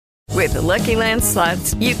With the Lucky Land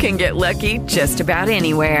Slots, you can get lucky just about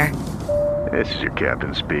anywhere. This is your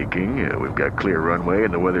captain speaking. We've got clear runway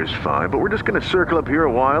and the weather's fine, but we're just going to circle up here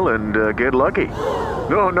a while and get lucky.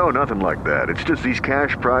 No, nothing like that. It's just these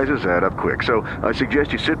cash prizes add up quick. So I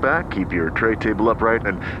suggest you sit back, keep your tray table upright,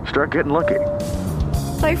 and start getting lucky.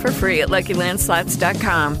 Play for free at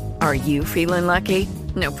LuckyLandSlots.com. Are you feeling lucky?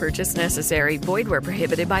 No purchase necessary. Void where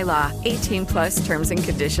prohibited by law. 18 plus terms and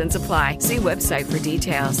conditions apply. See website for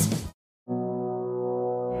details.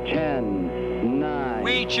 10, 9.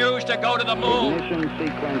 We choose to go to the moon. Ignition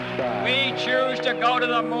sequence start. We choose to go to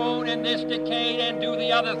the moon in this decade and do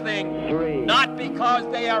the other thing. 3. Not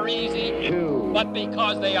because they are easy, 2. but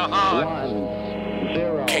because they are hard. 1,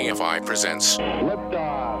 0. KFI presents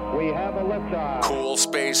Liftoff. We have a liftoff. Cool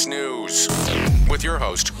Space News with your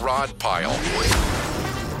host, Rod Pyle.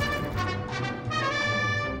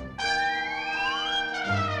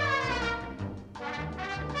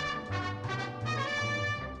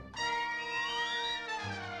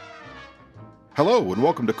 Hello, and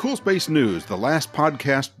welcome to Cool Space News, the last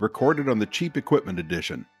podcast recorded on the Cheap Equipment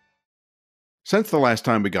Edition. Since the last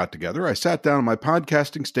time we got together, I sat down at my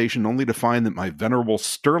podcasting station only to find that my venerable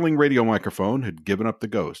Sterling radio microphone had given up the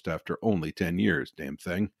ghost after only 10 years, damn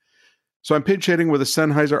thing. So I'm pinch hitting with a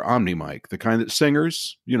Sennheiser OmniMic, the kind that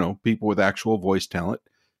singers, people with actual voice talent,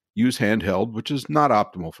 use handheld, which is not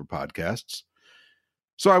optimal for podcasts.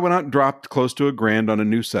 So I went out and dropped close to $1,000 on a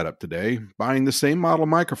new setup today, buying the same model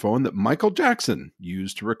microphone that Michael Jackson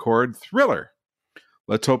used to record Thriller.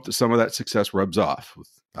 Let's hope that some of that success rubs off,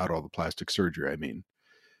 without all the plastic surgery, I mean.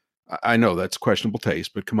 I know that's questionable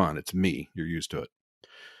taste, but come on, it's me. You're used to it.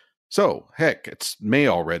 So, heck, it's May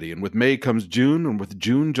already, and with May comes June, and with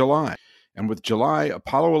June, July. And with July,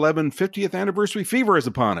 Apollo 11 50th anniversary fever is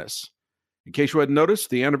upon us. In case you hadn't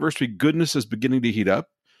noticed, the anniversary goodness is beginning to heat up,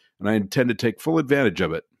 and I intend to take full advantage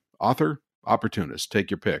of it. Author, opportunist,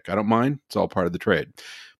 take your pick. I don't mind. It's all part of the trade.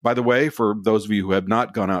 By the way, for those of you who have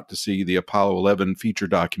not gone out to see the Apollo 11 feature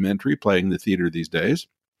documentary playing in the theater these days,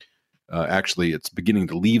 actually, it's beginning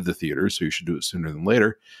to leave the theater, so you should do it sooner than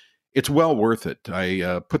later. It's well worth it.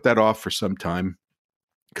 I put that off for some time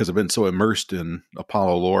because I've been so immersed in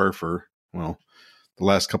Apollo lore for, the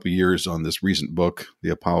last couple of years on this recent book,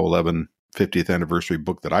 the Apollo 11 50th anniversary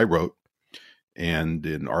book that I wrote, and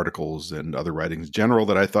in articles and other writings in general,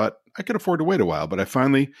 that I thought I could afford to wait a while. But I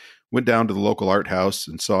finally went down to the local art house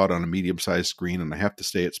and saw it on a medium-sized screen, and I have to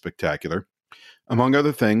say it's spectacular. Among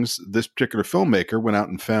other things, this particular filmmaker went out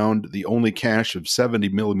and found the only cache of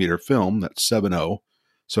 70mm film, that's 7.0,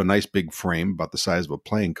 so a nice big frame, about the size of a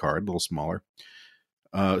playing card, a little smaller,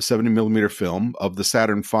 70mm film of the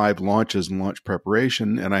Saturn V launches and launch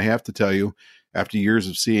preparation. And I have to tell you, after years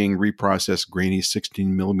of seeing reprocessed grainy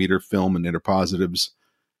 16mm film and interpositives,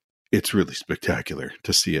 it's really spectacular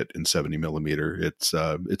to see it in 70mm. It's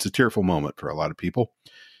a tearful moment for a lot of people,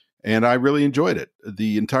 and I really enjoyed it.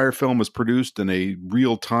 The entire film was produced in a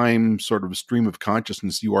real-time sort of stream of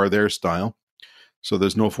consciousness, you are there style, so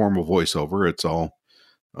there's no formal voiceover. It's all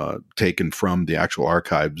taken from the actual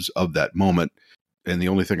archives of that moment. And the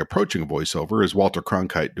only thing approaching a voiceover is Walter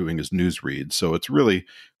Cronkite doing his newsread. So it's really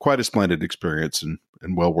quite a splendid experience and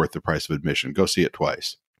well worth the price of admission. Go see it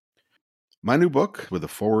twice. My new book, with a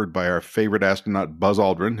foreword by our favorite astronaut Buzz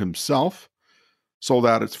Aldrin himself, sold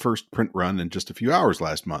out its first print run in just a few hours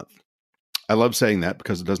last month. I love saying that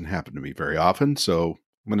because it doesn't happen to me very often, so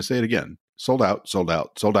I'm going to say it again. Sold out, sold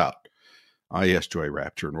out, sold out. Ah, yes, joy,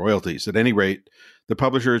 rapture, and royalties. At any rate, the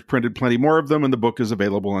publisher has printed plenty more of them, and the book is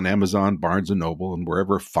available on Amazon, Barnes & Noble, and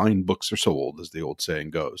wherever fine books are sold, as the old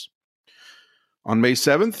saying goes. On May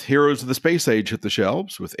 7th, Heroes of the Space Age hit the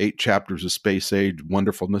shelves, with 8 chapters of space age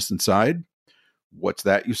wonderfulness inside. What's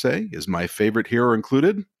that, you say? Is my favorite hero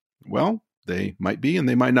included? Well, they might be, and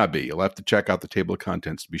they might not be. You'll have to check out the table of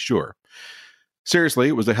contents to be sure. Seriously,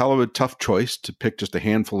 it was a hell of a tough choice to pick just a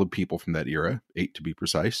handful of people from that era, 8 to be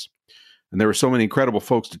precise. And there were so many incredible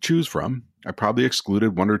folks to choose from, I probably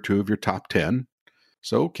excluded 1 or 2 of your top 10.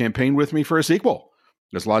 So campaign with me for a sequel.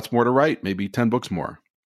 There's lots more to write, maybe 10 books more.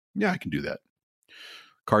 Yeah, I can do that.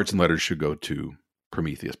 Cards and letters should go to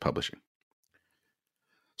Prometheus Publishing.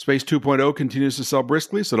 Space 2.0 continues to sell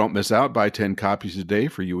briskly, so don't miss out. Buy 10 copies a day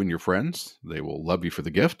for you and your friends. They will love you for the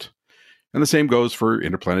gift. And the same goes for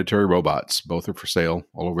Interplanetary Robots. Both are for sale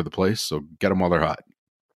all over the place, so get them while they're hot.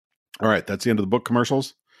 All right, that's the end of the book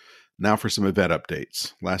commercials. Now for some event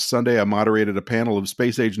updates. Last Sunday, I moderated a panel of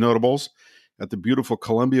space age notables at the beautiful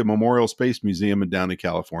Columbia Memorial Space Museum in Downey,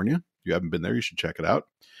 California. If you haven't been there, you should check it out.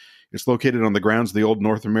 It's located on the grounds of the old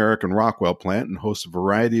North American Rockwell plant and hosts a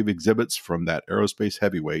variety of exhibits from that aerospace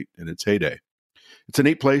heavyweight in its heyday. It's a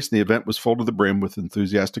neat place, and the event was full to the brim with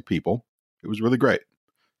enthusiastic people. It was really great.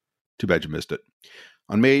 Too bad you missed it.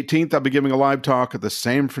 On May 18th, I'll be giving a live talk at the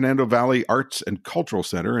San Fernando Valley Arts and Cultural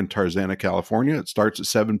Center in Tarzana, California. It starts at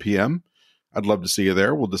 7 p.m. I'd love to see you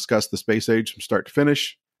there. We'll discuss the space age from start to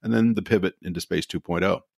finish, and then the pivot into Space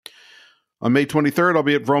 2.0. On May 23rd, I'll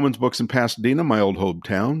be at Vroman's Books in Pasadena, my old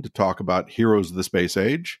hometown, to talk about Heroes of the Space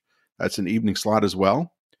Age. That's an evening slot as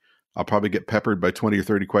well. I'll probably get peppered by 20 or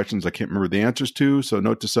 30 questions I can't remember the answers to, so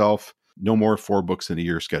note to self, no more 4 books in a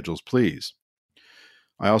year schedules, please.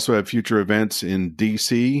 I also have future events in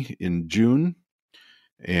D.C. in June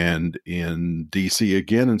and in D.C.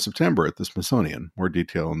 again in September at the Smithsonian. More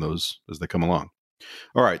detail on those as they come along.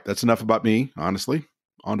 All right, that's enough about me, honestly.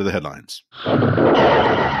 On to the headlines.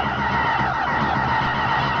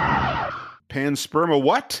 Panspermia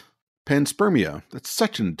what? Panspermia. That's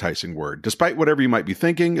such an enticing word. Despite whatever you might be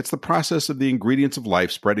thinking, it's the process of the ingredients of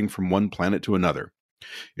life spreading from one planet to another.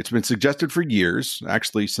 It's been suggested for years,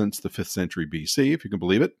 actually since the 5th century BC, if you can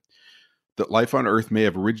believe it, that life on Earth may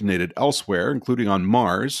have originated elsewhere, including on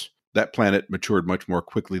Mars. That planet matured much more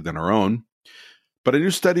quickly than our own. But a new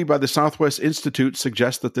study by the Southwest Institute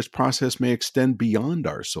suggests that this process may extend beyond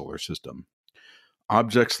our solar system.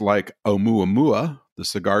 Objects like Oumuamua, the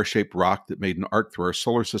cigar-shaped rock that made an arc through our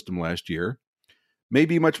solar system last year, may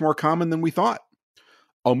be much more common than we thought.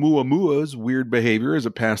 Oumuamua's weird behavior as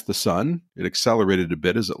it passed the sun, it accelerated a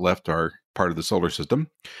bit as it left our part of the solar system,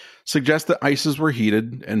 suggests that ices were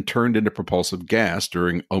heated and turned into propulsive gas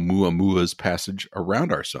during Oumuamua's passage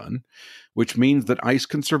around our sun, which means that ice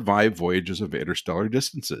can survive voyages of interstellar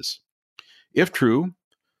distances. If true,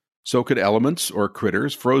 so could elements or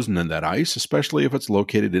critters frozen in that ice, especially if it's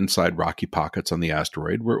located inside rocky pockets on the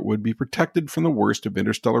asteroid where it would be protected from the worst of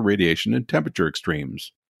interstellar radiation and temperature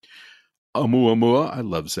extremes. Oumuamua, I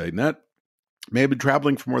love saying that, may have been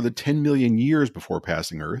traveling for more than 10 million years before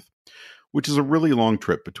passing Earth, which is a really long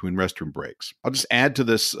trip between restroom breaks. I'll just add to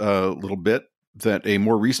this little bit that a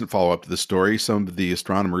more recent follow-up to the story, some of the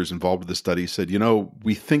astronomers involved with the study said,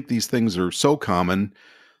 we think these things are so common,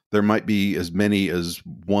 there might be as many as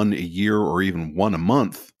one a year or even one a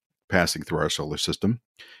month passing through our solar system,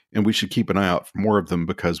 and we should keep an eye out for more of them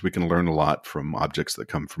because we can learn a lot from objects that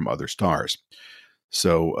come from other stars.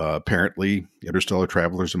 So apparently, interstellar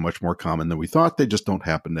travelers are much more common than we thought. They just don't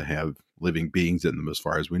happen to have living beings in them as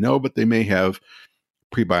far as we know, but they may have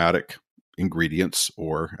prebiotic ingredients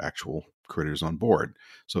or actual critters on board.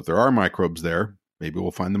 So if there are microbes there, maybe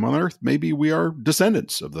we'll find them on Earth. Maybe we are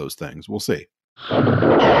descendants of those things. We'll see.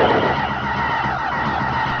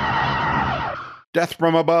 Death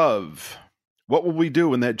from above. What will we do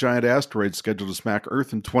when that giant asteroid scheduled to smack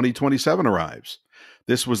Earth in 2027 arrives?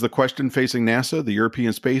 This was the question facing NASA, the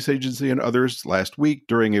European Space Agency, and others last week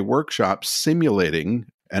during a workshop simulating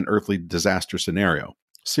an earthly disaster scenario.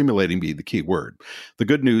 Simulating being the key word. The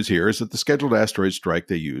good news here is that the scheduled asteroid strike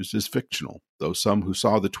they used is fictional, though some who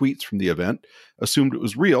saw the tweets from the event assumed it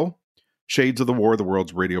was real, shades of the War of the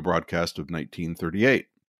Worlds radio broadcast of 1938.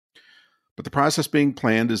 But the process being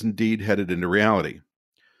planned is indeed headed into reality.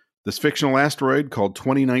 This fictional asteroid, called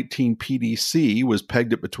 2019 PDC, was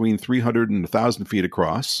pegged at between 300 and 1,000 feet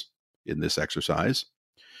across in this exercise.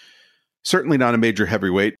 Certainly not a major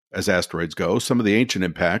heavyweight as asteroids go. Some of the ancient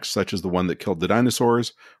impacts, such as the one that killed the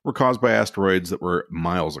dinosaurs, were caused by asteroids that were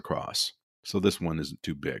miles across. So this one isn't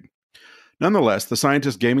too big. Nonetheless, the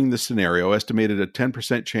scientists gaming this scenario estimated a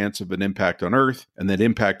 10% chance of an impact on Earth, and that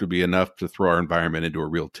impact would be enough to throw our environment into a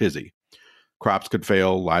real tizzy. Crops could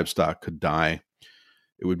fail, livestock could die.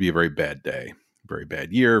 It would be a very bad day, very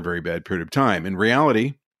bad year, very bad period of time. In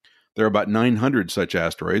reality, there are about 900 such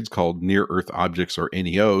asteroids called near-Earth objects, or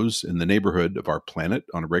NEOs, in the neighborhood of our planet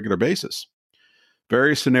on a regular basis.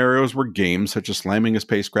 Various scenarios were gamed, such as slamming a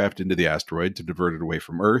spacecraft into the asteroid to divert it away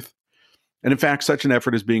from Earth. And in fact, such an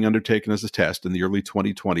effort is being undertaken as a test in the early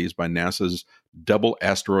 2020s by NASA's Double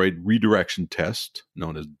Asteroid Redirection Test,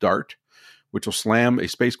 known as DART, which will slam a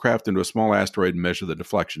spacecraft into a small asteroid and measure the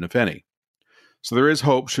deflection, if any. So there is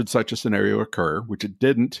hope should such a scenario occur, which it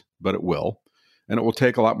didn't, but it will, and it will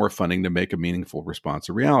take a lot more funding to make a meaningful response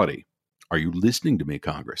a reality. Are you listening to me,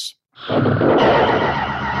 Congress?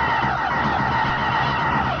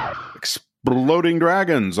 Exploding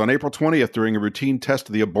dragons. On April 20th, during a routine test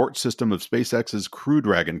of the abort system of SpaceX's Crew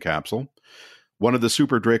Dragon capsule, one of the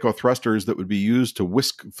Super Draco thrusters that would be used to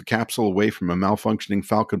whisk the capsule away from a malfunctioning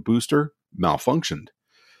Falcon booster malfunctioned.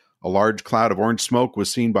 A large cloud of orange smoke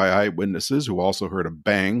was seen by eyewitnesses who also heard a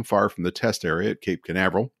bang far from the test area at Cape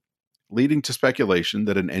Canaveral, leading to speculation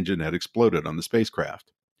that an engine had exploded on the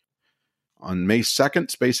spacecraft. On May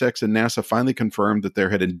 2nd, SpaceX and NASA finally confirmed that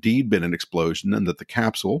there had indeed been an explosion and that the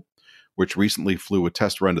capsule, which recently flew a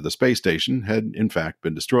test run to the space station, had in fact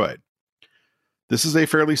been destroyed. This is a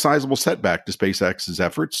fairly sizable setback to SpaceX's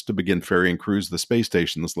efforts to begin ferrying crews to the space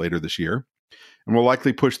station later this year, and will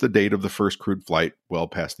likely push the date of the first crewed flight well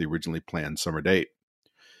past the originally planned summer date.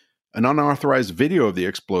 An unauthorized video of the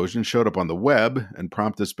explosion showed up on the web and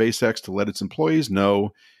prompted SpaceX to let its employees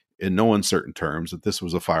know, in no uncertain terms, that this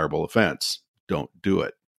was a fireable offense. Don't do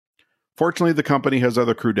it. Fortunately, the company has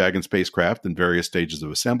other Crew Dragon spacecraft in various stages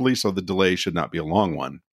of assembly, so the delay should not be a long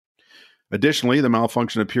one. Additionally, the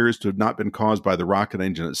malfunction appears to have not been caused by the rocket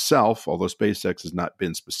engine itself, although SpaceX has not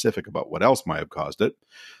been specific about what else might have caused it.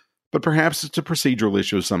 But perhaps it's a procedural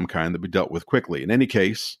issue of some kind that will be dealt with quickly. In any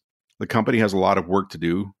case, the company has a lot of work to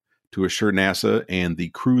do to assure NASA and the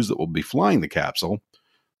crews that will be flying the capsule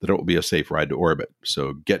that it will be a safe ride to orbit.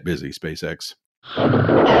 So get busy, SpaceX.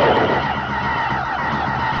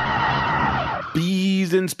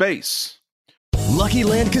 Bees in space. Lucky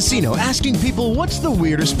Land Casino, asking people, what's the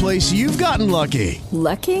weirdest place you've gotten lucky?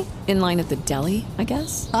 Lucky? In line at the deli, I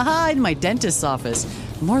guess? Aha, in my dentist's office.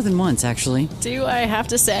 More than once, actually. Do I have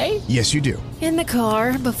to say? Yes, you do. In the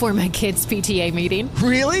car before my kids' PTA meeting.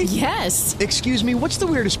 Really? Yes. Excuse me, what's the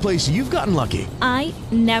weirdest place you've gotten lucky? I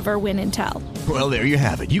never win and tell. Well, there you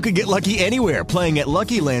have it. You can get lucky anywhere, playing at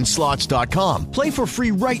LuckyLandSlots.com. Play for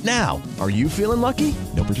free right now. Are you feeling lucky?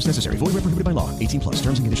 No purchase necessary. Void where prohibited by law. 18+.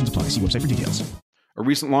 Terms and conditions apply. See website for details. A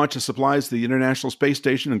recent launch of supplies to the International Space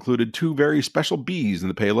Station included 2 very special bees in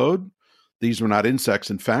the payload. These were not insects,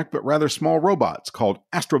 in fact, but rather small robots called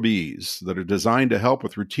astrobees that are designed to help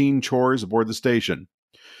with routine chores aboard the station.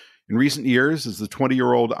 In recent years, as the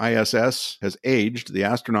 20-year-old ISS has aged, the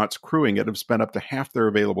astronauts crewing it have spent up to half their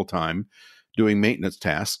available time doing maintenance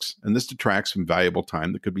tasks, and this detracts from valuable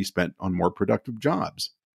time that could be spent on more productive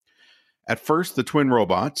jobs. At first, the twin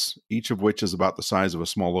robots, each of which is about the size of a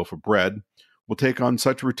small loaf of bread, will take on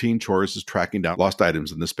such routine chores as tracking down lost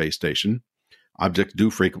items in the space station. Objects do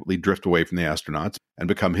frequently drift away from the astronauts and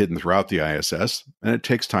become hidden throughout the ISS, and it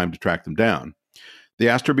takes time to track them down. The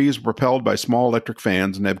astrobees are propelled by small electric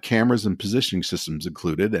fans and have cameras and positioning systems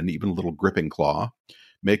included, and even a little gripping claw,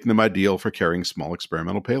 making them ideal for carrying small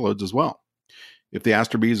experimental payloads as well. If the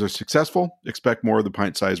astrobees are successful, expect more of the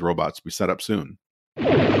pint-sized robots to be set up soon.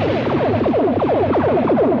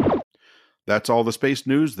 That's all the space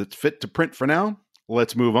news that's fit to print for now.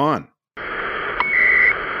 Let's move on.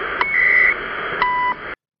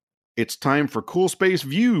 It's time for Cool Space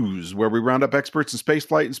Views, where we round up experts in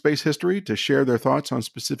spaceflight and space history to share their thoughts on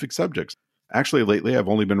specific subjects. Actually, lately, I've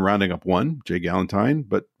only been rounding up one, Jay Galentine,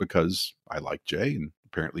 but because I like Jay, and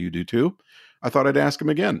apparently you do too, I thought I'd ask him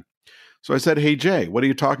again. So I said, hey, Jay, what are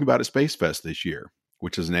you talking about at Space Fest this year?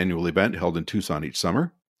 Which is an annual event held in Tucson each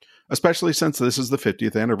summer, especially since this is the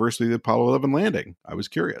 50th anniversary of the Apollo 11 landing. I was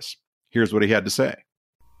curious. Here's what he had to say.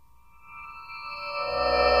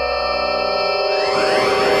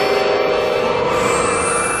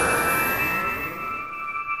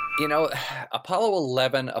 You know, Apollo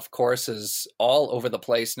 11, of course, is all over the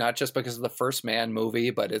place, not just because of the First Man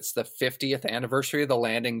movie, but it's the 50th anniversary of the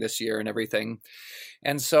landing this year and everything.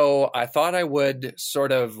 And so I thought I would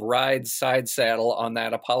sort of ride side saddle on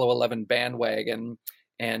that Apollo 11 bandwagon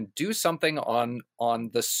and do something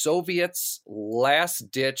on the Soviets'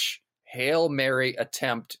 last-ditch Hail Mary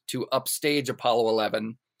attempt to upstage Apollo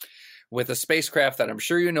 11 with a spacecraft that I'm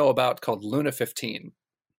sure you know about called Luna 15.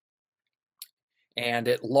 And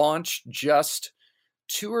it launched just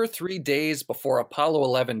 2 or 3 days before Apollo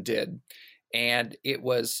 11 did. And it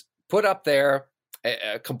was put up there,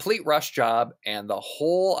 a complete rush job. And the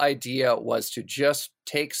whole idea was to just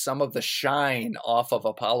take some of the shine off of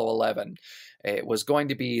Apollo 11. It was going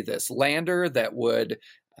to be this lander that would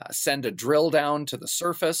send a drill down to the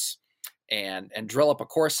surface and drill up a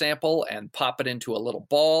core sample and pop it into a little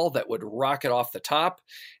ball that would rocket off the top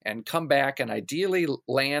and come back and ideally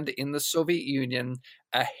land in the Soviet Union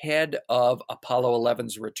ahead of Apollo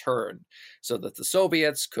 11's return, so that the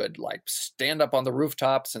Soviets could stand up on the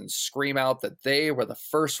rooftops and scream out that they were the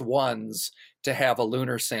first ones to have a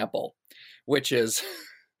lunar sample, which is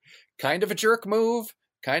kind of a jerk move,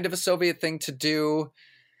 kind of a Soviet thing to do.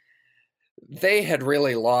 They had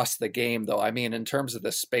really lost the game, though. I mean, in terms of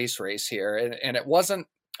the space race here, and it wasn't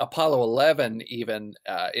Apollo 11 even.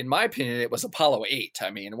 In my opinion, it was Apollo 8. I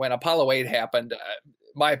mean, when Apollo 8 happened,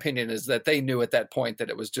 my opinion is that they knew at that point that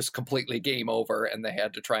it was just completely game over, and they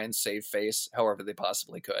had to try and save face however they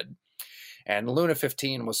possibly could. And Luna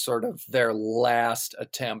 15 was sort of their last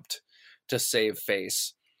attempt to save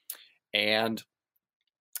face. And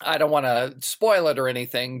I don't want to spoil it or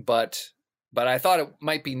anything, but I thought it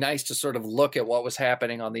might be nice to sort of look at what was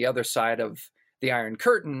happening on the other side of the Iron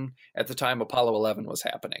Curtain at the time Apollo 11 was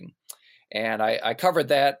happening. And I covered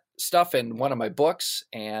that stuff in one of my books,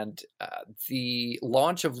 and the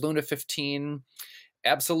launch of Luna 15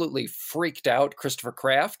 absolutely freaked out Christopher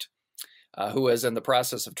Kraft, who was in the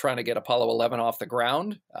process of trying to get Apollo 11 off the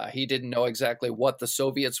ground. He didn't know exactly what the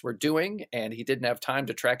Soviets were doing, and he didn't have time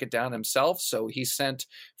to track it down himself, so he sent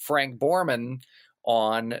Frank Borman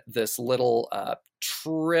on this little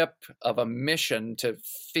trip of a mission to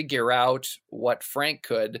figure out what Frank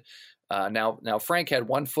could. Now Frank had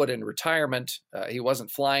one foot in retirement. He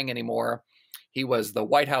wasn't flying anymore. He was the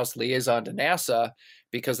White House liaison to NASA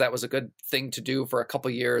because that was a good thing to do for a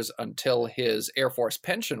couple years until his Air Force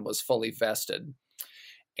pension was fully vested.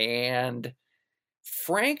 And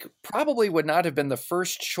Frank probably would not have been the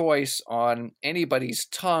first choice on anybody's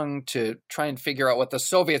tongue to try and figure out what the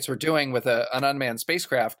Soviets were doing with an unmanned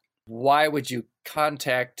spacecraft. Why would you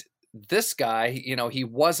contact this guy? You know, he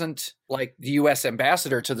wasn't like the U.S.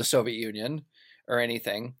 ambassador to the Soviet Union or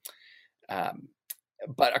anything.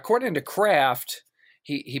 But according to Kraft,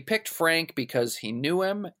 he picked Frank because he knew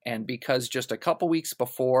him and because just a couple weeks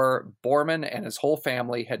before, Borman and his whole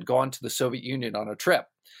family had gone to the Soviet Union on a trip.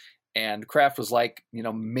 And Kraft was like, you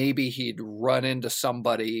know, maybe he'd run into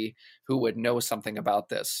somebody who would know something about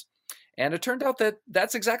this. And it turned out that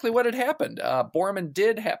that's exactly what had happened. Borman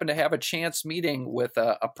did happen to have a chance meeting with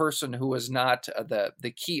a person who was not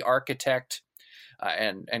the key architect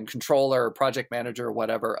and controller, project manager, or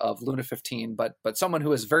whatever of Luna 15, but someone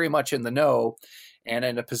who is very much in the know and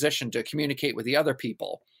in a position to communicate with the other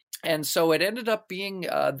people. And so it ended up being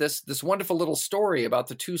this wonderful little story about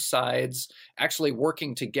the two sides actually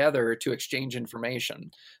working together to exchange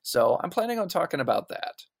information. So I'm planning on talking about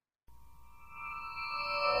that.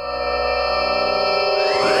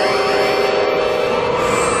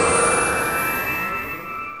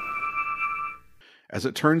 As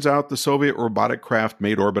it turns out, the Soviet robotic craft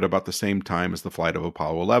made orbit about the same time as the flight of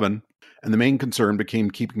Apollo 11, and the main concern became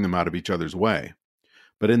keeping them out of each other's way.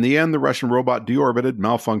 But in the end, the Russian robot deorbited,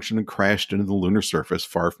 malfunctioned, and crashed into the lunar surface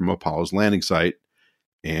far from Apollo's landing site,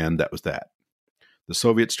 and that was that. The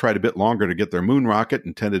Soviets tried a bit longer to get their moon rocket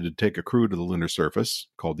intended to take a crew to the lunar surface,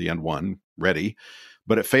 called the N-1, ready,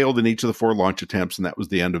 but it failed in each of the 4 launch attempts, and that was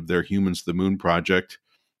the end of their Humans to the Moon project.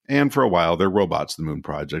 And for a while, their Robots to the Moon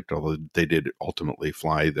project, although they did ultimately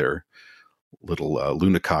fly their little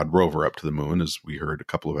Lunicod rover up to the moon, as we heard a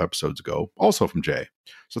couple of episodes ago, also from Jay.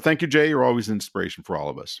 So thank you, Jay. You're always an inspiration for all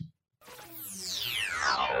of us.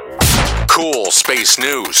 Cool Space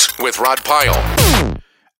News with Rod Pyle.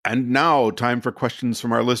 And now, time for questions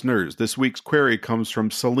from our listeners. This week's query comes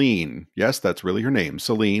from Celine. Yes, that's really her name,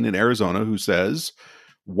 Celine in Arizona, who says,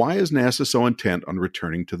 why is NASA so intent on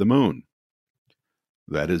returning to the moon?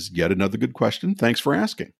 That is yet another good question. Thanks for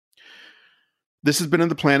asking. This has been in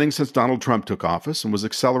the planning since Donald Trump took office and was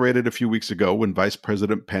accelerated a few weeks ago when Vice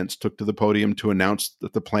President Pence took to the podium to announce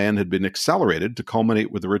that the plan had been accelerated to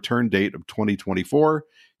culminate with the return date of 2024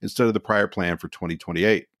 instead of the prior plan for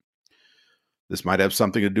 2028. This might have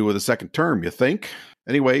something to do with a second term, you think?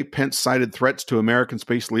 Anyway, Pence cited threats to American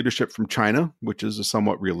space leadership from China, which is a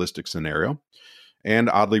somewhat realistic scenario, and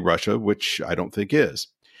oddly Russia, which I don't think is.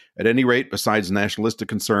 At any rate, besides nationalistic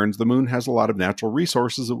concerns, the moon has a lot of natural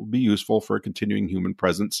resources that will be useful for a continuing human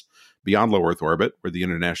presence beyond low Earth orbit, where the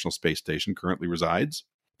International Space Station currently resides.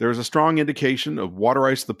 There is a strong indication of water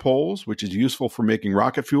ice at the poles, which is useful for making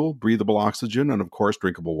rocket fuel, breathable oxygen, and of course,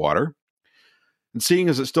 drinkable water. And seeing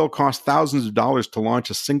as it still costs thousands of dollars to launch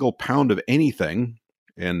a single pound of anything,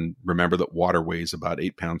 and remember that water weighs about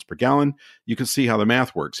 8 pounds per gallon, you can see how the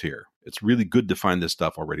math works here. It's really good to find this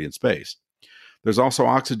stuff already in space. There's also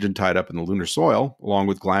oxygen tied up in the lunar soil, along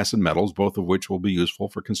with glass and metals, both of which will be useful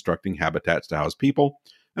for constructing habitats to house people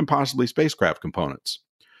and possibly spacecraft components.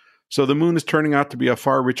 So the moon is turning out to be a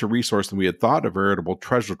far richer resource than we had thought, a veritable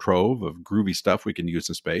treasure trove of groovy stuff we can use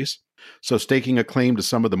in space. So staking a claim to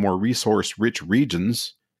some of the more resource-rich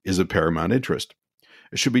regions is of paramount interest.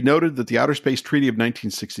 It should be noted that the Outer Space Treaty of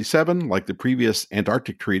 1967, like the previous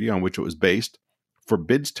Antarctic Treaty on which it was based,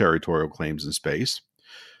 forbids territorial claims in space.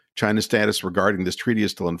 China's status regarding this treaty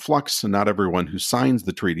is still in flux, and not everyone who signs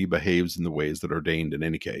the treaty behaves in the ways that are ordained in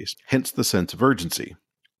any case. Hence the sense of urgency.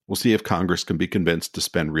 We'll see if Congress can be convinced to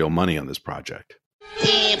spend real money on this project.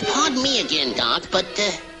 Pardon me again, Doc, but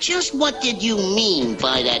just what did you mean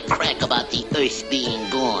by that crack about the Earth being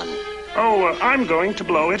gone? Oh, I'm going to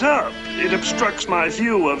blow it up. It obstructs my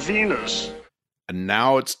view of Venus. And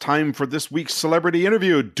now it's time for this week's celebrity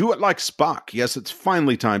interview. Do it like Spock. Yes, it's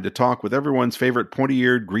finally time to talk with everyone's favorite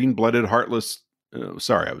pointy-eared, green-blooded, heartless...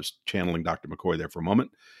 sorry, I was channeling Dr. McCoy there for a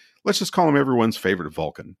moment. Let's just call him everyone's favorite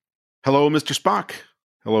Vulcan. Hello, Mr. Spock.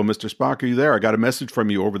 Hello, Mr. Spock. Are you there? I got a message from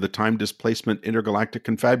you over the time displacement intergalactic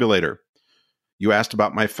confabulator. You asked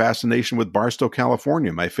about my fascination with Barstow,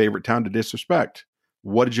 California, my favorite town to disrespect.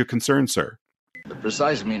 What is your concern, sir? The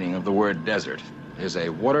precise meaning of the word desert is a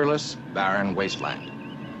waterless, barren wasteland.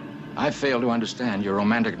 I fail to understand your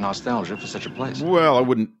romantic nostalgia for such a place. Well, I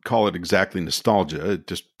wouldn't call it exactly nostalgia. It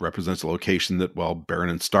just represents a location that, while barren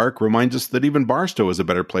and stark, reminds us that even Barstow is a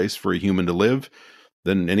better place for a human to live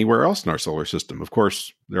than anywhere else in our solar system. Of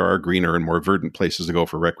course, there are greener and more verdant places to go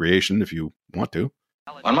for recreation if you want to.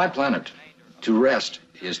 On my planet, to rest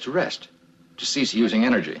is to rest, to cease using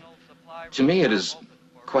energy. To me, it is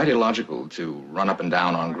quite illogical to run up and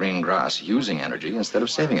down on green grass using energy instead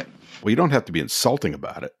of saving it. Well, you don't have to be insulting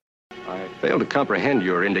about it. I fail to comprehend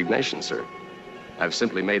your indignation, sir. I've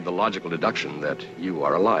simply made the logical deduction that you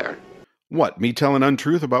are a liar. What, me telling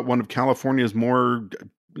untruth about one of California's more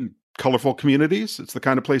colorful communities? It's the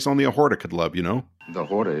kind of place only a Horta could love, you know? The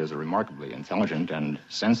Horta is a remarkably intelligent and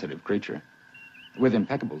sensitive creature with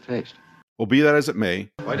impeccable taste. Well, be that as it may.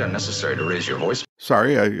 Quite unnecessary to raise your voice.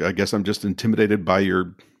 Sorry, I guess I'm just intimidated by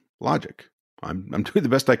your logic. I'm doing the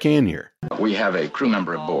best I can here. We have a crew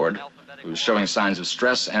member aboard who's showing signs of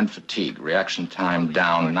stress and fatigue. Reaction time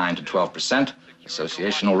down 9 to 12%.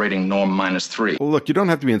 Associational rating norm -3. Well, look, you don't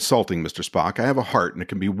have to be insulting, Mr. Spock. I have a heart and it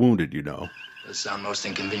can be wounded, you know. It does sound most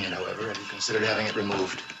inconvenient, however. Have you considered having it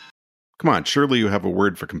removed? Come on, surely you have a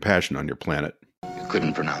word for compassion on your planet. You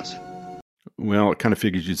couldn't pronounce it. Well, it kind of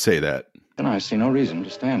figures you'd say that. Then I see no reason to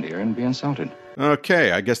stand here and be insulted.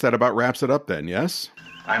 Okay, I guess that about wraps it up then, yes?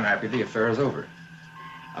 I'm happy the affair is over.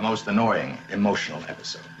 A most annoying, emotional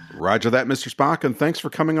episode. Roger that, Mr. Spock, and thanks for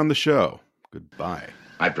coming on the show. Goodbye.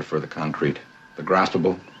 I prefer the concrete, the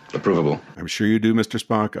graspable, the provable. I'm sure you do, Mr.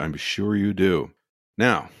 Spock. I'm sure you do.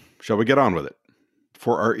 Now, shall we get on with it?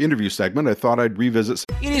 For our interview segment, I thought I'd revisit...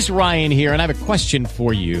 It is Ryan here, and I have a question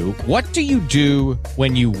for you. What do you do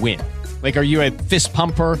when you win? Like, are you a fist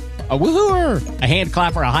pumper, a woohooer, a hand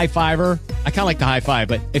clapper, a high fiver? I kind of like the high five,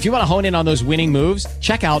 but if you want to hone in on those winning moves,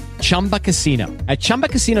 check out Chumba Casino. At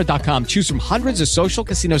ChumbaCasino.com, choose from hundreds of social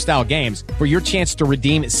casino-style games for your chance to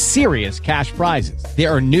redeem serious cash prizes.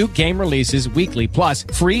 There are new game releases weekly, plus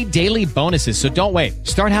free daily bonuses, so don't wait.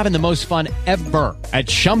 Start having the most fun ever at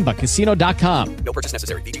ChumbaCasino.com. No purchase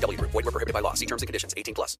necessary. VGW. Void where prohibited by law. See terms and conditions.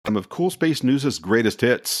 18+. Some of Cool Space News' greatest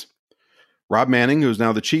hits. Rob Manning, who is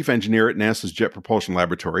now the chief engineer at NASA's Jet Propulsion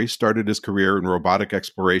Laboratory, started his career in robotic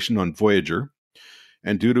exploration on Voyager.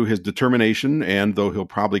 And due to his determination, and though he'll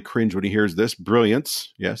probably cringe when he hears this,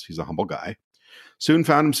 brilliance, yes, he's a humble guy, soon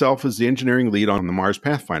found himself as the engineering lead on the Mars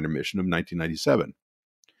Pathfinder mission of 1997.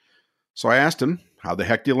 So I asked him, how the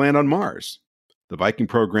heck do you land on Mars? The Viking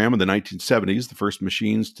program in the 1970s, the first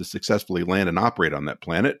machines to successfully land and operate on that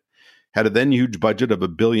planet, had a then huge budget of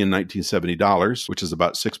 $1 billion in 1970 dollars, which is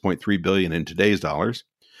about $6.3 billion in today's dollars.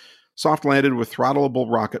 Soft landed with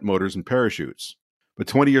throttleable rocket motors and parachutes. But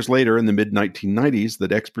 20 years later, in the mid-1990s,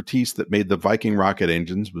 the expertise that made the Viking rocket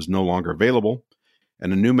engines was no longer available,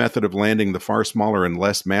 and a new method of landing the far smaller and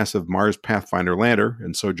less massive Mars Pathfinder lander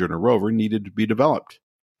and Sojourner rover needed to be developed.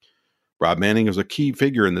 Rob Manning is a key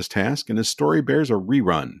figure in this task, and his story bears a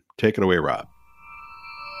rerun. Take it away, Rob.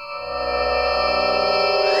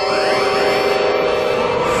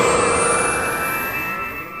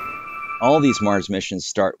 All these Mars missions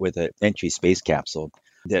start with an entry space capsule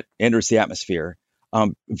that enters the atmosphere.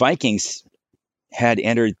 Vikings had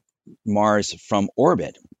entered Mars from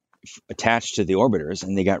orbit, attached to the orbiters,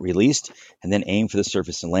 and they got released and then aimed for the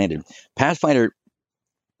surface and landed. Pathfinder,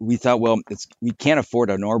 we thought, well, we can't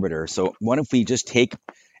afford an orbiter, so what if we just take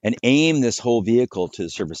and aim this whole vehicle to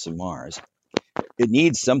the surface of Mars? It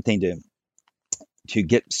needs something to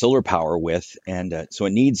get solar power with, and so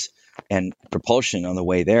it needs and propulsion on the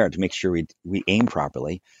way there to make sure we aim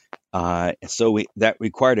properly. So that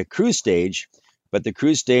required a cruise stage, but the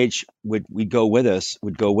cruise stage would go with us,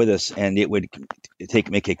 and it would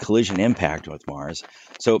make a collision impact with Mars.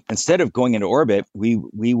 So instead of going into orbit, we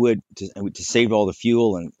would to save all the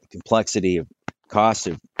fuel and complexity of cost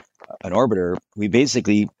of an orbiter, we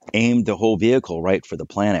basically aimed the whole vehicle right for the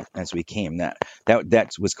planet as we came. That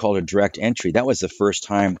was called a direct entry. That was the first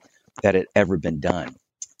time that had ever been done.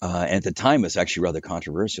 And at the time, it was actually rather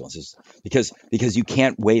controversial. It's just because you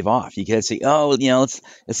can't wave off. You can't say, "Oh,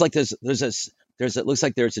 it's like it looks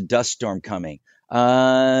like there's a dust storm coming.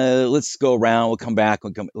 Let's go around. We'll come back.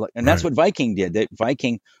 And that's what Viking did. That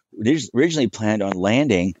Viking originally planned on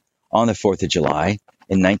landing on the 4th of July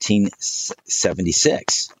in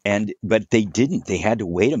 1976, but they didn't. They had to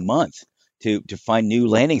wait a month to find new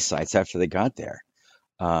landing sites after they got there.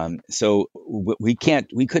 So we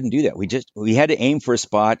couldn't do that. We had to aim for a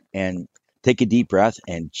spot and take a deep breath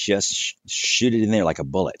and just shoot it in there like a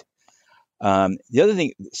bullet. The other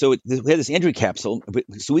thing, so we had this entry capsule,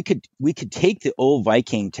 so we could take the old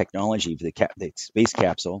Viking technology for the space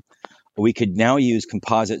capsule. We could now use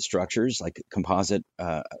composite structures like composite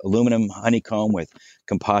aluminum honeycomb with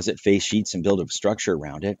composite face sheets and build a structure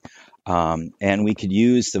around it. And we could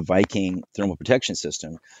use the Viking thermal protection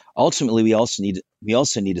system. Ultimately, we also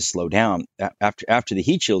need to slow down after the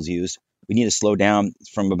heat shield's used. We need to slow down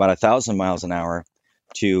from about 1,000 miles an hour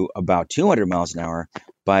to about 200 miles an hour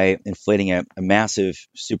by inflating a massive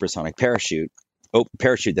supersonic parachute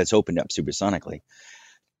that's opened up supersonically.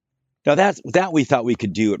 Now that we thought we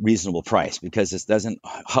could do at reasonable price because this doesn't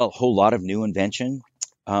a whole lot of new invention.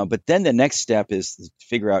 But then the next step is to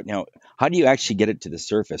figure out, how do you actually get it to the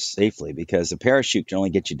surface safely? Because a parachute can only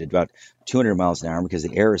get you to about 200 miles an hour because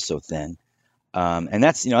the air is so thin. And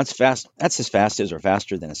that's fast. That's as fast as or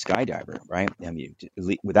faster than a skydiver, right? I mean,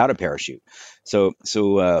 without a parachute. So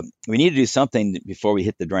we need to do something before we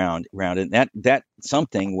hit the ground. And that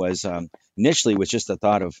something was initially was just the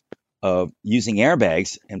thought of using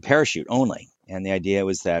airbags and parachute only. And the idea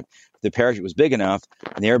was that if the parachute was big enough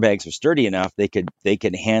and the airbags were sturdy enough, they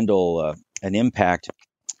could handle an impact.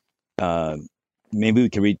 Maybe we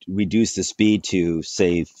could reduce the speed to,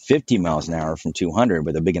 say, 50 miles an hour from 200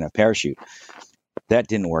 with a big enough parachute. That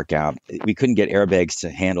didn't work out. We couldn't get airbags to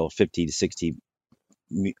handle 50 to 60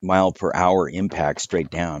 mile per hour impact straight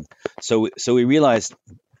down. So we realized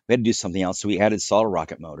we had to do something else. So we added solid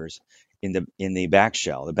rocket motors in the back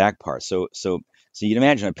shell, the back part. So you'd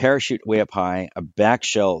imagine a parachute way up high, a back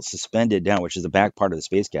shell suspended down, which is the back part of the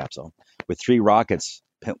space capsule, with 3 rockets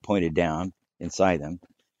pointed down inside them,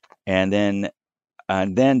 and then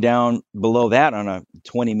down below that on a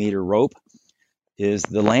 20-meter rope is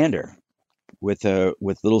the lander with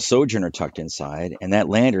little Sojourner tucked inside, and that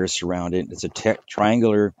lander is surrounded. It's a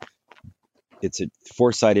triangular. It's a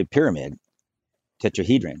 4-sided pyramid,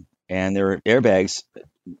 tetrahedron, and there are airbags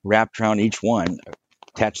wrapped around each one,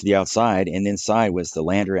 attached to the outside, and inside was the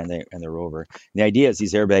lander and the rover. And the idea is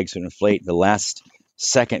these airbags would inflate the last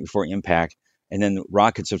second before impact, and then the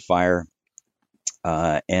rockets would fire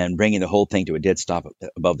and bringing the whole thing to a dead stop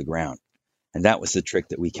above the ground. And that was the trick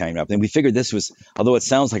that we came up. And we figured this was, although it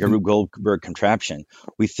sounds like a Rube Goldberg contraption,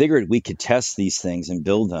 we figured we could test these things and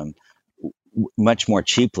build them much more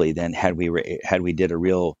cheaply than had we did a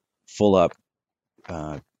real full up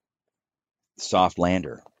soft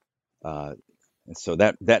lander. And so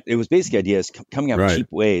that it was basically ideas coming up with cheap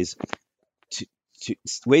ways to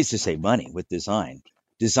save money with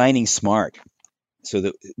designing smart. So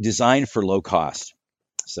the design for low cost.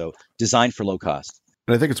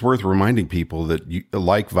 And I think it's worth reminding people that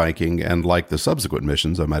like Viking and like the subsequent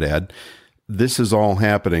missions, I might add, this is all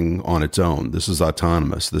happening on its own. This is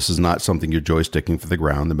autonomous. This is not something you're joysticking for the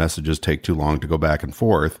ground. The messages take too long to go back and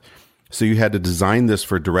forth. So you had to design this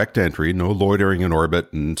for direct entry, no loitering in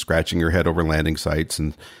orbit and scratching your head over landing sites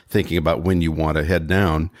and thinking about when you want to head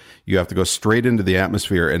down. You have to go straight into the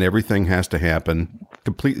atmosphere, and everything has to happen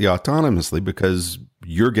completely autonomously because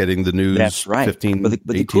you're getting the news. That's right. 15, but the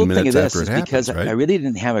 18 cool minutes thing of this after is it happens, because right? I really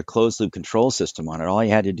didn't have a closed loop control system on it. All I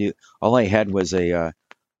had was if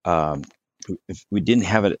we didn't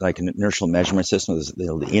have it like an inertial measurement system,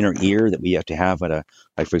 the inner ear that we have to have at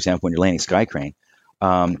like for example, when you're landing sky crane.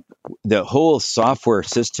 The whole software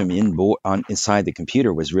system inside the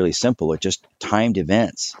computer was really simple. It just timed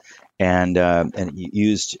events, and it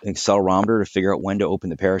used an accelerometer to figure out when to open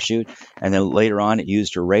the parachute, and then later on it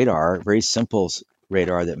used a radar, very simple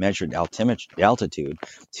radar that measured altitude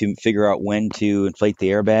to figure out when to inflate the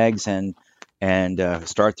airbags and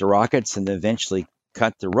start the rockets, and then eventually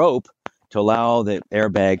cut the rope to allow the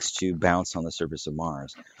airbags to bounce on the surface of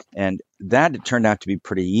Mars. And that turned out to be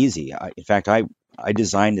pretty easy. In fact, I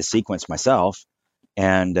designed the sequence myself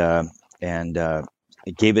and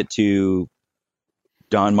gave it to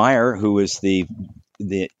Don Meyer, who was the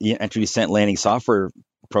entry descent landing software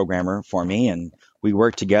programmer for me, and we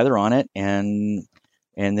worked together on it, and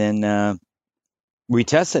then we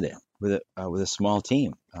tested it with a small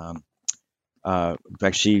team. In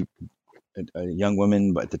fact, a young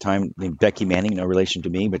woman at the time named Becky Manning, no relation to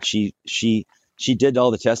me, but she did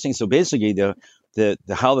all the testing. So basically, the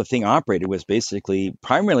how the thing operated was basically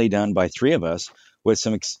primarily done by 3 of us,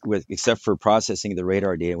 except for processing the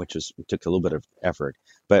radar data, which took a little bit of effort.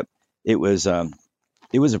 But it was a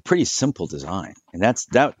pretty simple design, and that's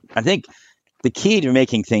I think the key to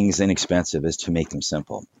making things inexpensive is to make them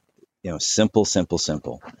simple. Simple.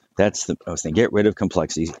 That's I was thinking, get rid of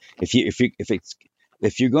complexity.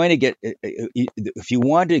 If you're going to if you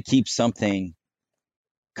want to keep something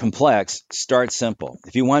complex, start simple.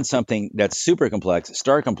 If you want something that's super complex,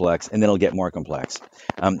 start complex, and then it'll get more complex.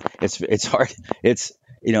 It's hard.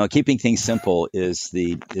 keeping things simple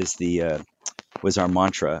was our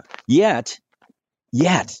mantra. Yet,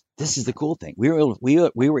 this is the cool thing. We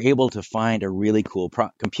were able to find a really cool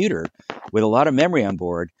computer with a lot of memory on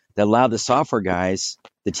board that allowed the software guys,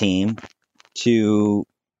 the team,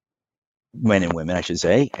 men and women, I should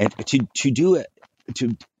say, and to do it,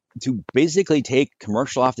 to basically take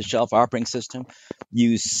commercial off-the-shelf operating system,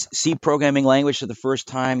 use C programming language for the first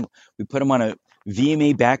time. We put them on a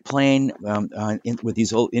VMA backplane with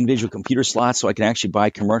these old individual computer slots, so I can actually buy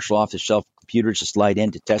commercial off-the-shelf computers to slide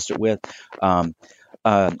in to test it with.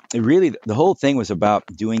 Really, the whole thing was about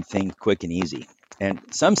doing things quick and easy. And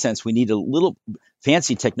in some sense, we need a little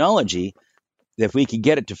fancy technology that if we could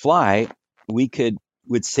get it to fly,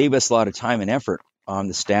 would save us a lot of time and effort on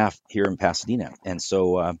the staff here in Pasadena. And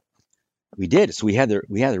so we did. So we had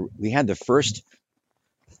the first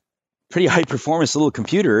pretty high performance little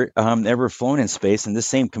computer ever flown in space. And this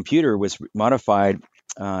same computer was modified,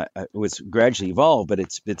 was gradually evolved, but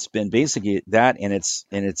it's been basically that, and its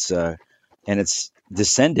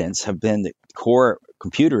descendants have been the core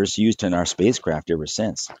computers used in our spacecraft ever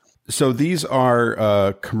since. So these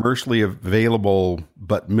are commercially available,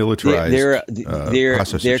 but militarized. They're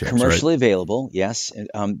commercially available. Yes,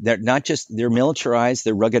 they're not just militarized.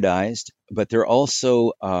 They're ruggedized, but they're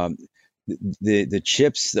also the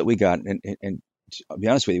chips that we got. And I'll be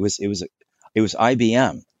honest with you, it was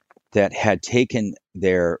IBM that had taken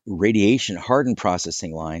their radiation hardened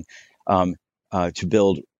processing line to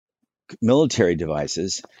build military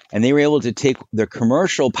devices, and they were able to take their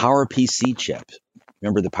commercial PowerPC chip.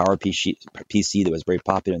 Remember the PowerPC that was very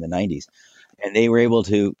popular in the 90s, and they were able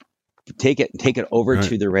to take it over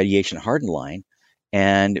to the radiation hardened line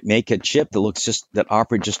and make a chip that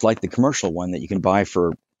operates just like the commercial one that you can buy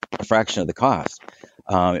for a fraction of the cost.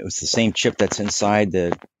 It was the same chip that's inside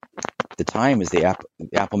the time as the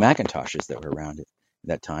Apple Macintoshes that were around at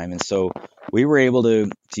that time, and so we were able to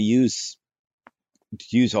use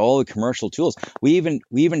all the commercial tools. We were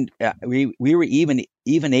even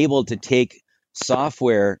able to take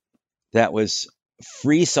software that was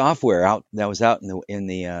free software out in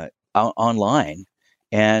the online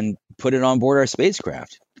and put it on board our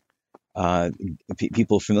spacecraft.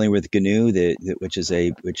 People familiar with GNU, which is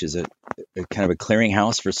a kind of a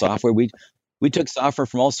clearinghouse for software. We took software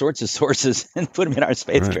from all sorts of sources and put them in our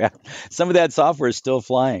spacecraft. Right. Some of that software is still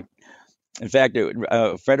flying. In fact,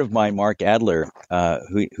 a friend of mine, Mark Adler,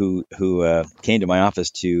 who came to my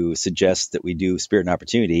office to suggest that we do Spirit and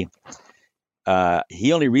Opportunity,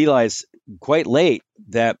 he only realized quite late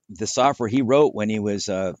that the software he wrote when he was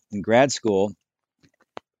in grad school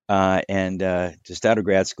and just out of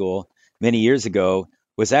grad school many years ago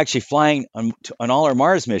was actually flying on all our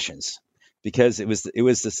Mars missions, because it was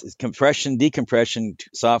this compression decompression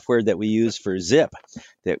software that we use for Zip,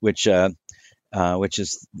 which is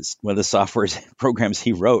one of the software programs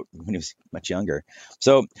he wrote when he was much younger.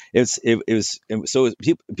 So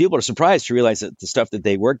people are surprised to realize that the stuff that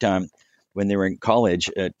they worked on when they were in college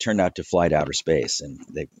turned out to fly to outer space, and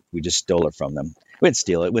we just stole it from them. We didn't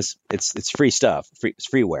steal it. It's free stuff. It's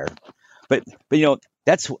freeware. But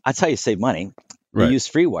that's how you save money. You use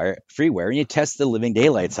freeware, and you test the living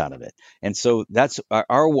daylights out of it. And so that's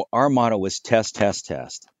our motto was test. And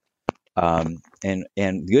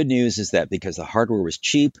the good news is that because the hardware was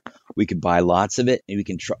cheap, we could buy lots of it, and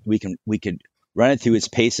we could run it through its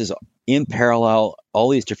paces in parallel, all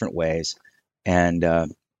these different ways, and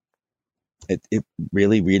it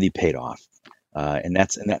really paid off. And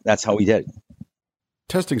that's how we did it.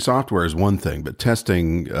 Testing software is one thing, but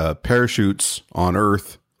testing parachutes on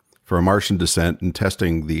Earth for a Martian descent and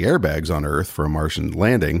testing the airbags on Earth for a Martian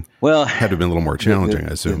landing had to have been a little more challenging,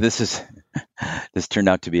 I assume. This turned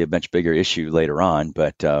out to be a much bigger issue later on,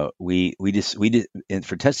 but we did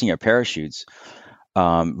for testing our parachutes.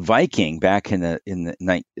 Viking back in the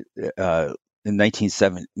late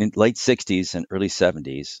 60s and early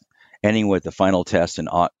 70s, ending with the final test in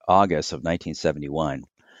August of 1971,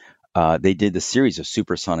 they did the series of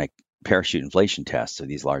supersonic parachute inflation tests of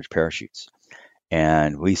these large parachutes.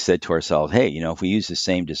 And we said to ourselves, hey, if we use the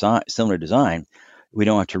same similar design, we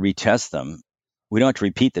don't have to retest them. We don't have to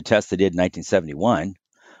repeat the test they did in 1971.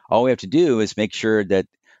 All we have to do is make sure that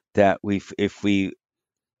if we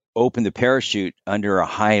open the parachute under a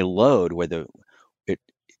high load,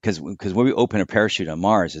 because when we open a parachute on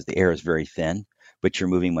Mars, the air is very thin, but you're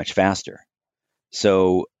moving much faster.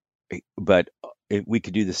 So, but we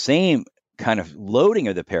could do the same kind of loading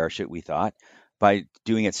of the parachute, we thought, by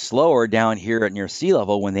doing it slower down here at near sea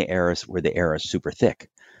level where the air is super thick,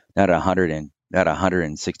 not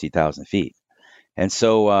 160,000 feet. And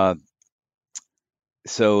so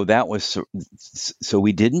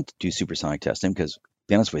we didn't do supersonic testing because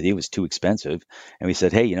be honest with you, it was too expensive. And we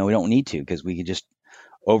said, hey, we don't need to, because we could just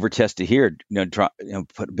over test it here,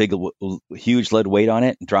 put a big, huge lead weight on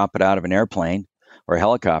it and drop it out of an airplane or a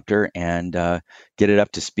helicopter and get it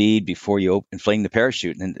up to speed before you inflate the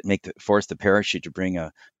parachute, and then force the parachute to bring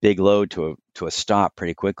a big load to a stop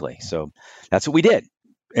pretty quickly. So that's what we did,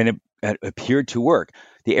 and it appeared to work.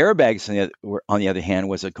 The airbags, on the other hand,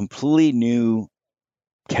 was a completely new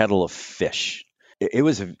kettle of fish.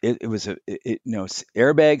 Airbags.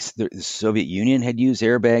 The Soviet Union had used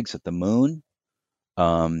airbags at the moon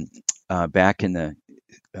back in the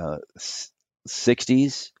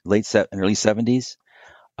 60s, early 70s.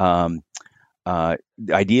 The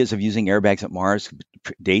ideas of using airbags at Mars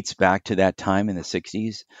dates back to that time in the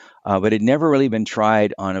 60s, but it never really been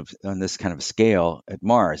tried on this kind of a scale at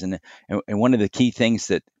Mars. And one of the key things,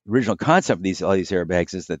 that original concept of all these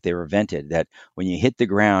airbags, is that they were vented. That when you hit the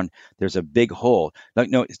ground, there's a big hole.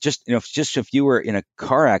 It's just if you were in a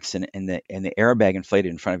car accident and the airbag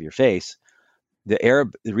inflated in front of your face, the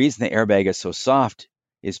reason the airbag is so soft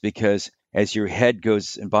is because as your head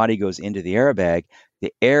goes and body goes into the airbag,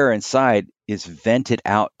 the air inside is vented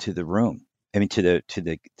out to the room. To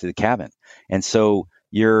the cabin, and so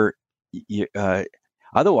you're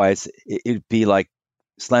otherwise it'd be like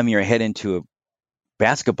slamming your head into a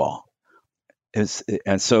basketball, and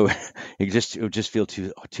so it would just feel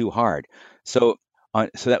too hard. So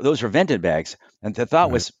those are vented bags, and the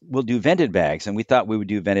thought was, we'll do vented bags, and we thought we would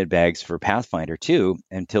do vented bags for Pathfinder too,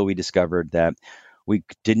 until we discovered that we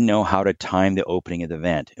didn't know how to time the opening of the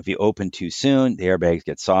vent. If you open too soon, the airbags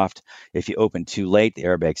get soft. If you open too late, the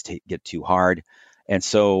airbags get too hard. And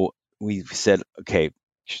so we said, okay,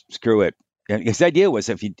 screw it. And his idea was,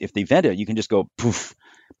 if they vent it, you can just go poof.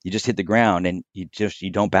 You just hit the ground and you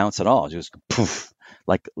don't bounce at all. Just poof,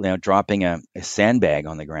 like dropping a sandbag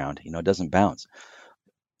on the ground. It doesn't bounce.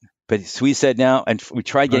 But so we said now, and we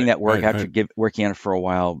tried getting that work after working on it for a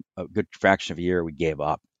while, a good fraction of a year. We gave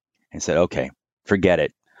up and said, okay, forget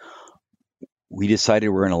it. We decided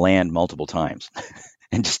we're going to land multiple times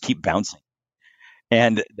and just keep bouncing.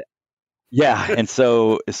 And and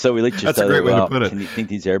so we looked at each other. Well, can you think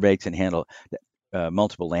these airbags can handle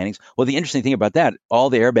multiple landings? Well, the interesting thing about that, all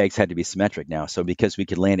the airbags had to be symmetric now. So because we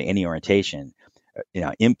could land at any orientation,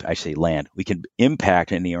 we could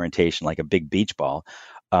impact any orientation like a big beach ball.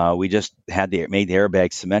 We just made the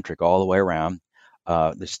airbags symmetric all the way around.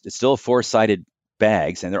 It's still 4-sided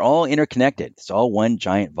bags, and they're all interconnected. It's all one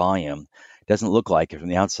giant volume. It doesn't look like it from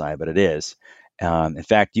the outside, but it is. In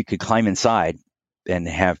fact, you could climb inside and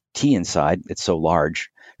have tea inside. It's so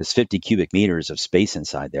large. There's 50 cubic meters of space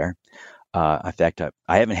inside there. In fact,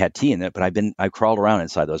 I haven't had tea in it, but I've crawled around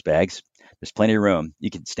inside those bags. There's plenty of room.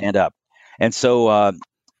 You can stand up. And so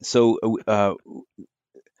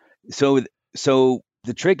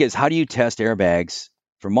the trick is, how do you test airbags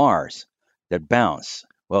for Mars that bounce?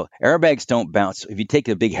 Well, airbags don't bounce. If you take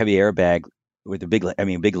a big heavy airbag with a big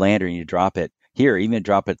lander, and you drop it here, even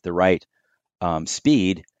drop it at the right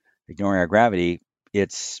speed, ignoring our gravity,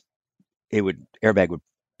 airbag would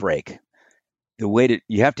break. You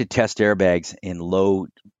have to test airbags in low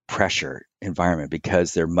pressure environment,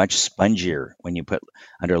 because they're much spongier when you put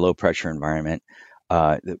under a low pressure environment.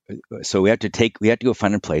 So we had to go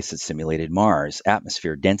find a place that simulated Mars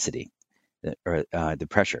atmosphere density, or the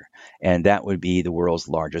pressure, and that would be the world's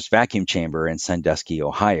largest vacuum chamber in Sandusky,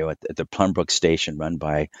 Ohio, at the Plumbrook Station, run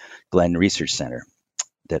by Glenn Research Center,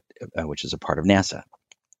 which is a part of NASA.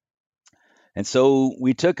 And so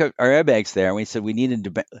we took our airbags there, and we said we needed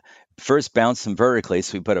to first bounce them vertically.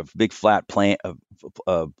 So we put a big flat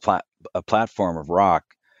a platform of rock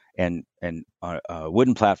and a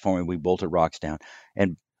wooden platform, and we bolted rocks down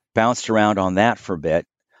and bounced around on that for a bit.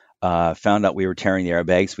 Found out we were tearing the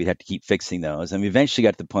airbags. We had to keep fixing those. And we eventually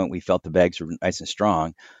got to the point we felt the bags were nice and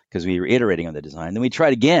strong, because we were iterating on the design. Then we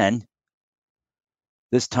tried again,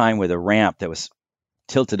 this time with a ramp that was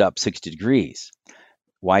tilted up 60 degrees.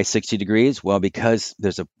 Why 60 degrees? Well, because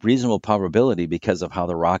there's a reasonable probability, because of how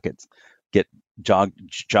the rockets get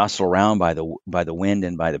jostled around by the wind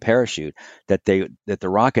and by the parachute, that the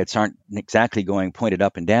rockets aren't exactly going pointed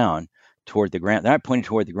up and down toward the ground. They're not pointing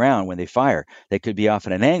toward the ground when they fire. They could be off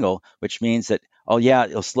at an angle, which means that,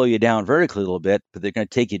 it'll slow you down vertically a little bit, but they're going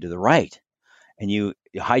to take you to the right, and you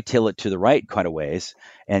hightail it to the right quite a ways,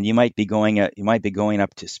 and you might be going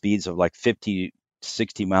up to speeds of like 50 to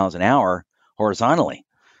 60 miles an hour horizontally.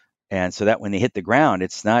 And so that when they hit the ground,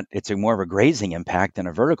 it's more of a grazing impact than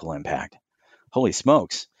a vertical impact. Holy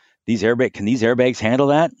smokes. Can these airbags handle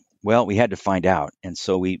that? Well, we had to find out. And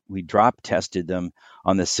so we drop tested them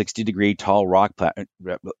on the 60-degree tall rock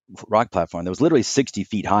platform that was literally 60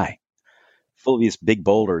 feet high, full of these big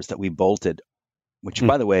boulders that we bolted which,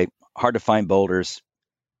 by the way, hard to find boulders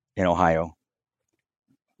in Ohio.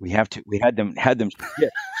 We had to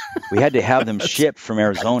have them shipped from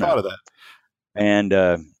Arizona. I thought of that. And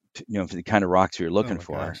for the kind of rocks we were looking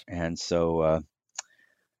for. Gosh. And so,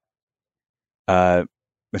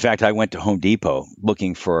 in fact, I went to Home Depot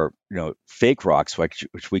looking for fake rocks,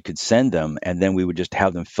 which we could send them, and then we would just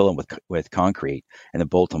have them fill them with concrete and then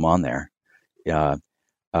bolt them on there. So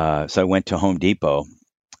I went to Home Depot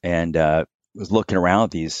and was looking around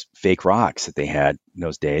at these fake rocks that they had in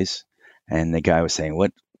those days, and the guy was saying,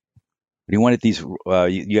 "What do you want at these?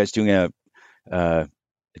 You guys doing a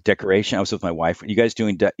decoration?" I was with my wife. Are you guys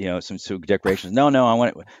doing some sort of decorations? No, I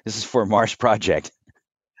want it. This is for a Mars project.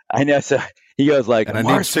 I know. So he goes like, and I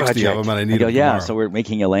Mars need 60 project. of them, and I need them yeah. tomorrow. So we're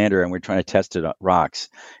making a lander, and we're trying to test it on rocks.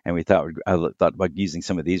 And I thought about using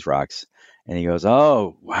some of these rocks. And he goes,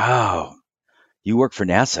 "Oh, wow, you work for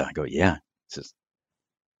NASA?" I go, "Yeah." He says,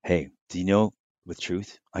 "Hey, do you know with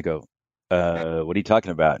truth?" I go, "What are you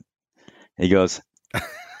talking about?" And he goes,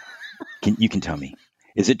 you can tell me,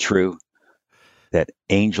 is it true that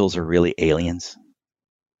angels are really aliens?"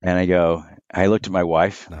 And I looked at my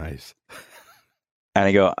wife. Nice. And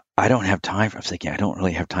I go, I don't have time. I was thinking, I don't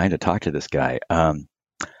really have time to talk to this guy. So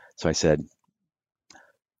I said,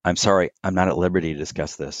 "I'm sorry, I'm not at liberty to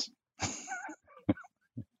discuss this."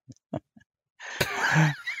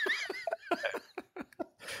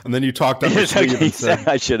 And then you talked up his sleeve and said,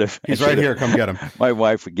 I should have. He's right here. Come get him. My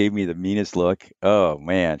wife gave me the meanest look. Oh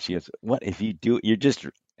man, she goes, "What if you do? You're just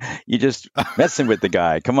messing with the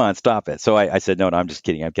guy. Come on, stop it." So I said, "No, I'm just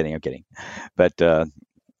kidding. I'm kidding." But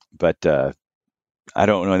I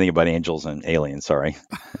don't know anything about angels and aliens. Sorry,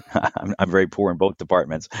 I'm very poor in both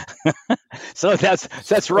departments. So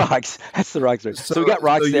that's rocks. That's the rocks. So we got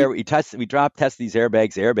rocks there. We tested these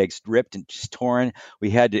airbags. The airbags ripped and just torn. We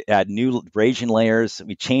had to add new abrasion layers.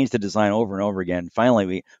 We changed the design over and over again.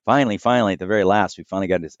 Finally, at the very last, we finally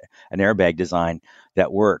got an airbag design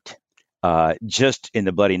that worked. Just in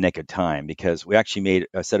the bloody nick of time, because we actually made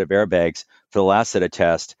a set of airbags for the last set of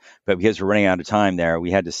tests, but because we're running out of time there,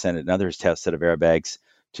 we had to send another test set of airbags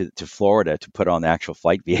to Florida to put on the actual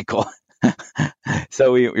flight vehicle.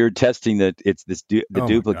 So we were testing the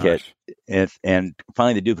duplicate, and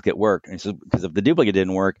finally the duplicate worked. And so, because if the duplicate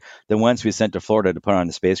didn't work, then once we sent to Florida to put on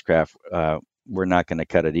the spacecraft, we're not going to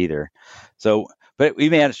cut it either. So. But we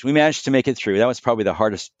managed to make it through. That was probably the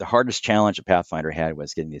hardest challenge a Pathfinder had,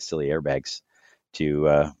 was getting these silly airbags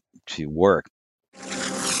to work.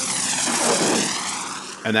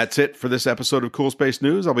 And that's it for this episode of Cool Space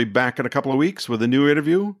News. I'll be back in a couple of weeks with a new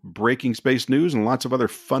interview, breaking space news, and lots of other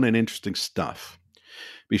fun and interesting stuff.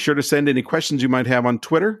 Be sure to send any questions you might have on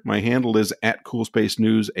Twitter. My handle is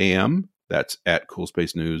 @CoolSpaceNewsAM. That's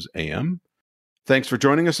 @CoolSpaceNewsAM. Thanks for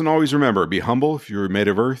joining us, and always remember, be humble if you're made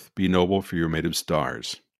of Earth, be noble if you're made of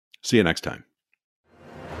stars. See you next time.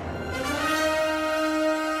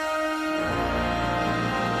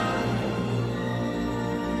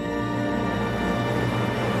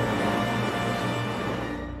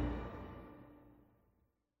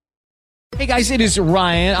 Hey guys, it is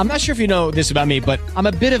Ryan. I'm not sure if you know this about me, but I'm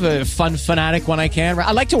a bit of a fun fanatic when I can.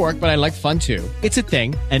 I like to work, but I like fun too. It's a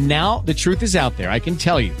thing. And now the truth is out there. I can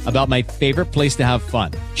tell you about my favorite place to have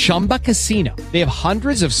fun. Chumba Casino. They have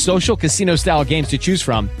hundreds of social casino style games to choose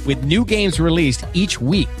from, with new games released each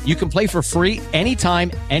week. You can play for free anytime,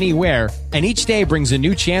 anywhere. And each day brings a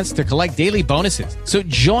new chance to collect daily bonuses. So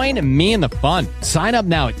join me in the fun. Sign up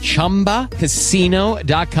now at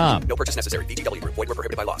ChumbaCasino.com. No purchase necessary. VGW Group. Void where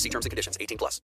prohibited by law. See terms and conditions. 18+.